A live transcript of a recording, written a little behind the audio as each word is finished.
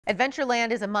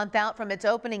Adventureland is a month out from its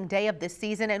opening day of this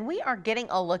season, and we are getting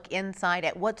a look inside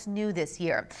at what's new this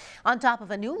year. On top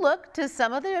of a new look to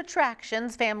some of the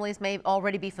attractions families may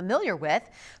already be familiar with,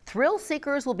 thrill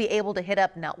seekers will be able to hit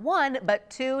up not one, but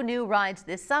two new rides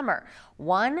this summer.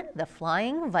 One, the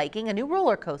Flying Viking, a new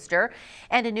roller coaster,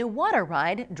 and a new water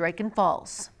ride, Draken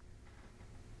Falls.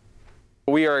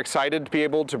 We are excited to be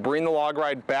able to bring the log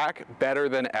ride back better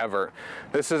than ever.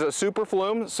 This is a super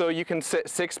flume, so you can sit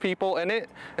 6 people in it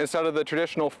instead of the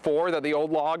traditional 4 that the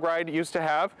old log ride used to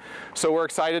have. So we're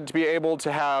excited to be able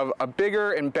to have a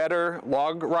bigger and better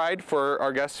log ride for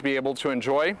our guests to be able to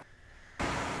enjoy.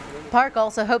 Park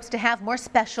also hopes to have more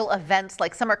special events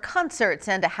like summer concerts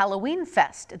and a Halloween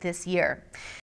fest this year.